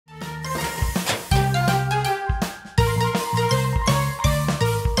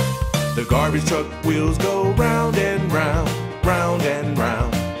garbage truck wheels go round and round, round and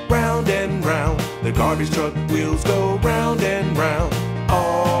round, round and round. The garbage truck wheels go round and round,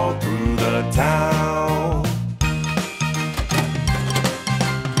 all through the town.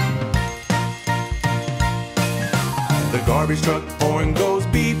 The garbage truck horn goes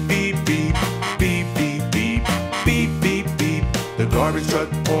beep, beep, beep, beep, beep, beep, beep, beep, beep. The garbage truck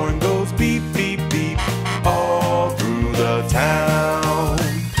horn goes beep, beep, beep, all through the town.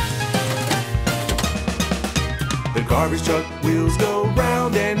 The garbage truck wheels go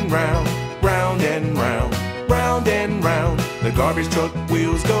round and round, round and round, round and round. The garbage truck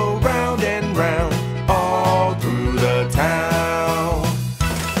wheels go round and round, all through the town.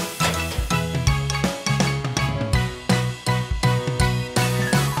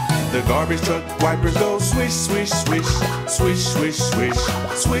 The garbage truck wipers go swish, swish, swish, swish, swish, swish,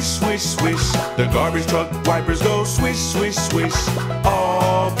 swish, swish, swish. The garbage truck wipers go swish, swish, swish,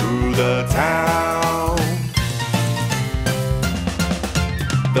 all through the town.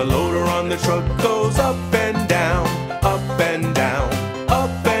 The loader on the truck goes up and down, up and down,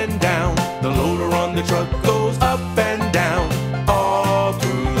 up and down. The loader on the truck goes up and down, all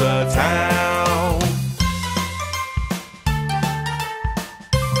through the town.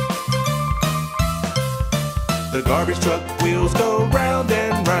 The garbage truck wheels go round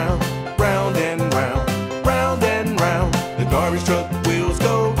and round, round and round, round and round. The garbage truck wheels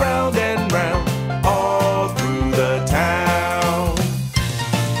go round and round, all through the town.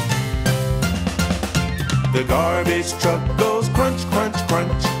 The garbage truck goes crunch, crunch,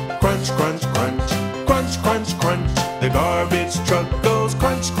 crunch, crunch, crunch, crunch, crunch, crunch, crunch. The garbage truck goes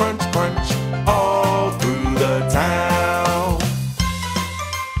crunch, crunch, crunch, all through the town.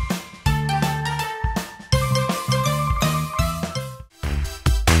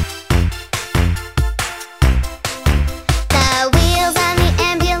 The wheels on the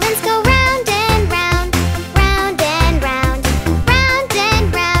ambulance go round and round, round and round, round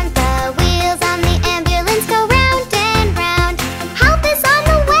and round. The wheels on the ambulance go round and round. Help is on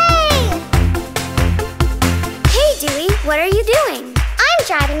the way! Hey Dewey, what are you doing? I'm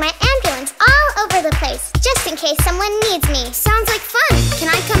driving my ambulance all over the place, just in case someone needs me. Sounds like fun. Can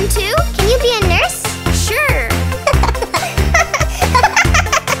I come too? Can you be a nurse? Sure.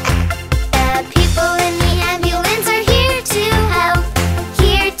 The people in the ambulance are here to help,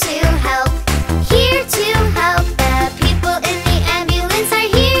 here to help, here to help. The people in the ambulance are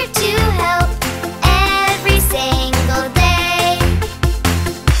here to help every single day.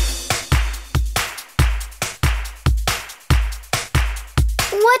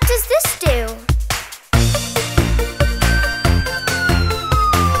 What does this do?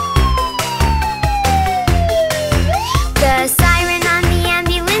 The siren on the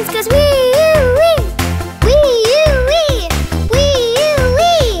ambulance goes wee-oo-wee, wee-oo-wee,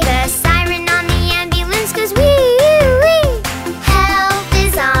 wee-oo-wee. The siren on the ambulance goes wee-oo-wee. Help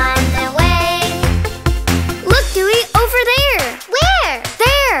is on the way. Look, Dewey, over there. Where?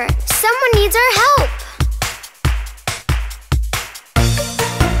 There. Someone needs our help.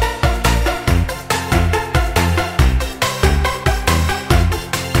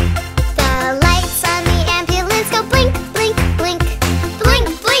 The lights on the ambulance go blink, blink, blink, blink,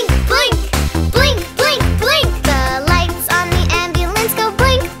 blink, blink, blink, blink, blink. The lights on the ambulance go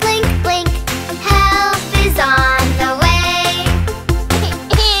blink, blink, blink. Help is on the way.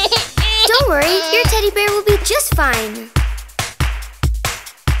 Don't worry, your teddy bear will be just fine.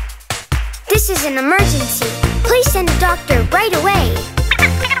 This is an emergency. Please send a doctor right away.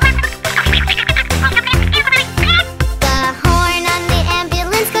 The horn on the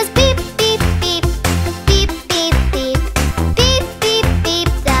ambulance goes beep, beep, beep, beep, beep, beep, beep, beep, beep.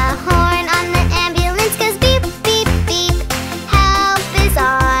 The horn on the ambulance goes beep, beep, beep. Help is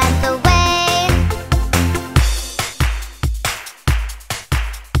on the way.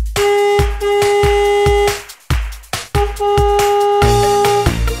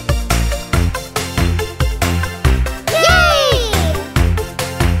 Yay!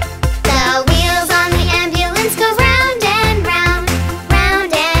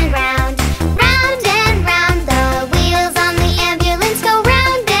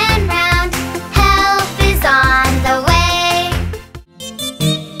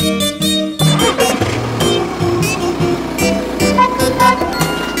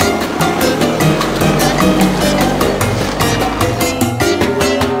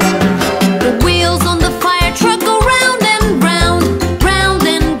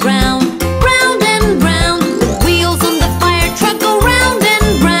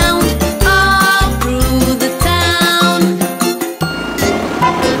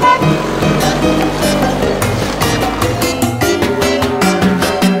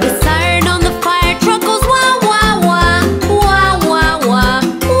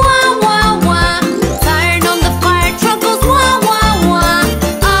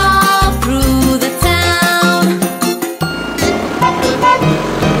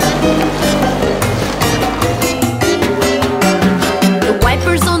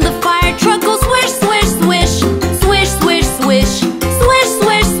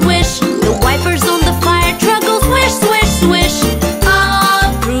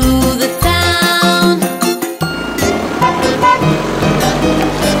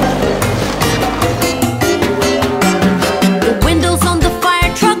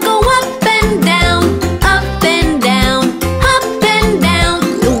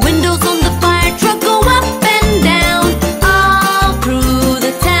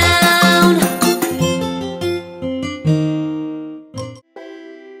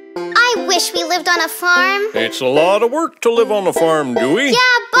 I wish we lived on a farm. It's a lot of work to live on a farm, Dewey. Yeah,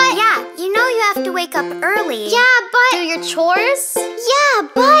 but... Yeah, you know you have to wake up early. Yeah, but... Do your chores? Yeah,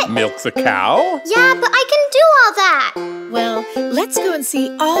 but... Milk the cow? Yeah, but I can do all that. Well, let's go and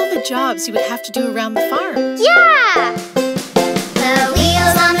see all the jobs you would have to do around the farm. Yeah! The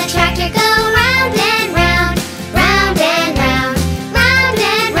wheels on the tractor go round and round, round and round, round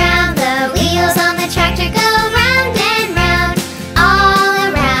and round. The wheels on the tractor go round and round, all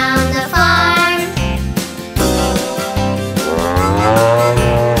around the farm.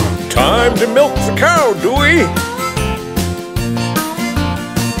 Time to milk the cow, Dewey.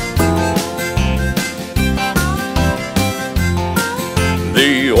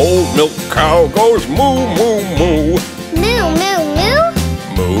 The old milk cow goes moo, moo, moo. Moo, moo, moo.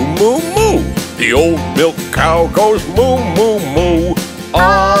 Moo, moo, moo. The old milk cow goes moo, moo, moo.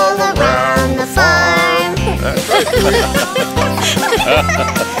 All around the farm. That's right, Dewey.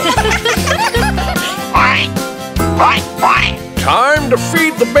 Time to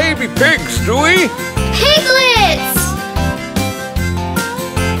feed the baby pigs, Dewey. Piglets!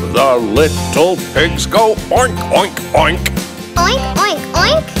 The little pigs go oink, oink, oink. Oink, oink,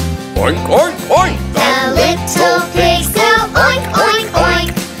 oink. Oink, oink, oink. The little pigs go oink, oink,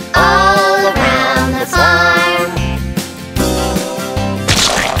 oink, all around the farm.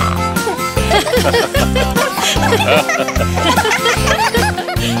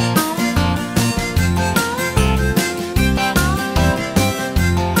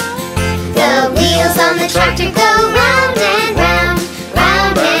 The wheels on the tractor go round and round,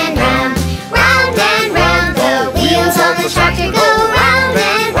 round and round, round and round. The wheels on the tractor go round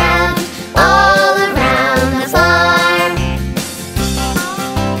and round, all around the farm.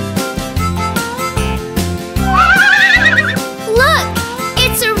 Look,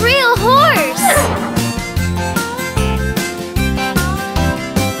 it's a real horse.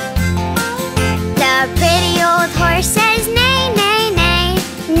 The pretty old horse says neigh, neigh, neigh,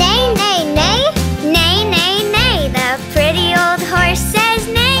 neigh, neigh, neigh, neigh, neigh, neigh. The pretty old horse says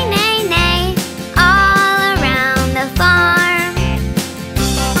neigh, neigh, neigh, all around the farm.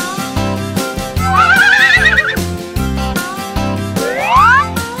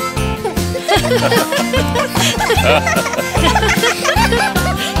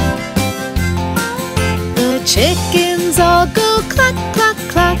 The chickens all go cluck, cluck,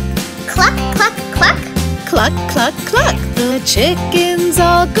 cluck. Cluck, cluck, cluck. Cluck, cluck, cluck. The chickens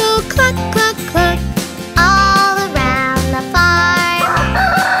all go cluck, cluck, cluck. All around the farm.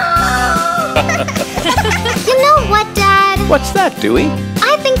 You know what, Dad? What's that, Dewey?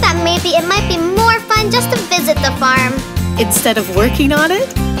 I think that maybe it might be more fun just to visit the farm. Instead of working on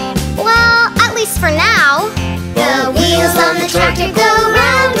it? Well, at least for now. The wheels on the tractor go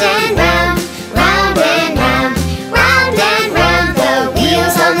round and round, round and round, round and round. The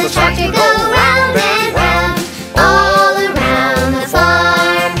wheels on the tractor go round and round, all around the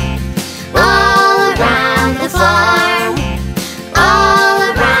farm, all around the farm, all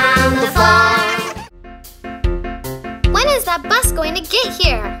around the farm. When is that bus going to get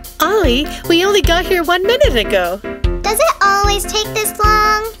here? Ollie, we only got here 1 minute ago. Does it always take this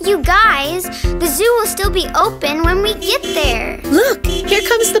long? You guys, the zoo will still be open when we get there. Look, here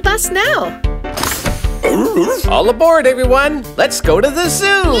comes the bus now. All aboard, everyone. Let's go to the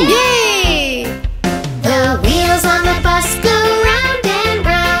zoo. Yay! The wheels on the bus go round and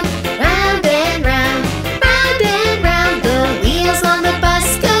round, round and round, round and round. The wheels on the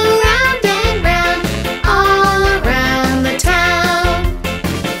bus go round and round, all around the town.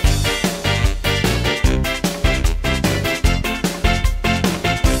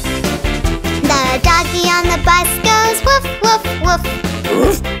 The doggy on the bus goes woof, woof, woof.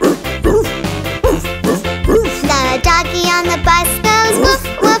 The doggy on the bus goes woof,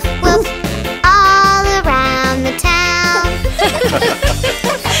 woof, woof, all around the town.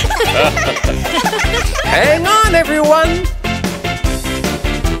 Hang on, everyone.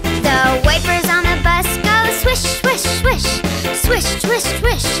 The wipers on the bus go swish, swish, swish, swish, swish,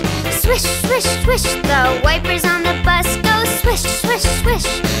 swish, swish, swish, swish. The wipers on the bus go swish, swish, swish,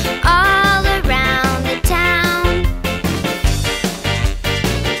 all around the town.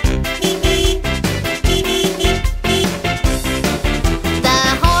 The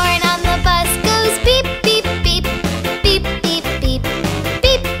horn on the bus goes beep, beep, beep, beep, beep, beep,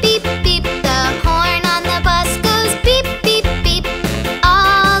 beep, beep, beep. The horn on the bus goes beep, beep, beep,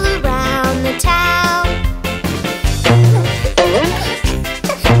 all around the town.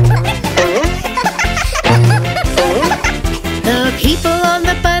 The people on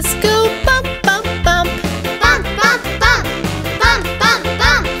the bus go bump, bump, bump. Bump,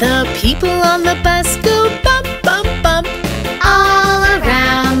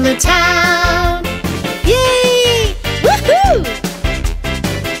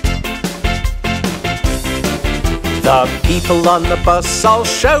 The people on the bus all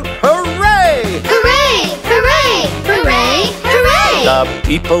shout hooray! Hooray! Hooray! Hooray! Hooray! The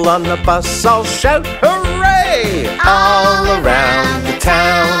people on the bus all shout hooray! All around the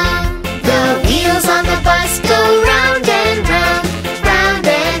town. The wheels on the bus go round and round, round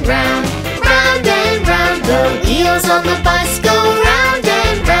and round, round and round. The wheels on the bus go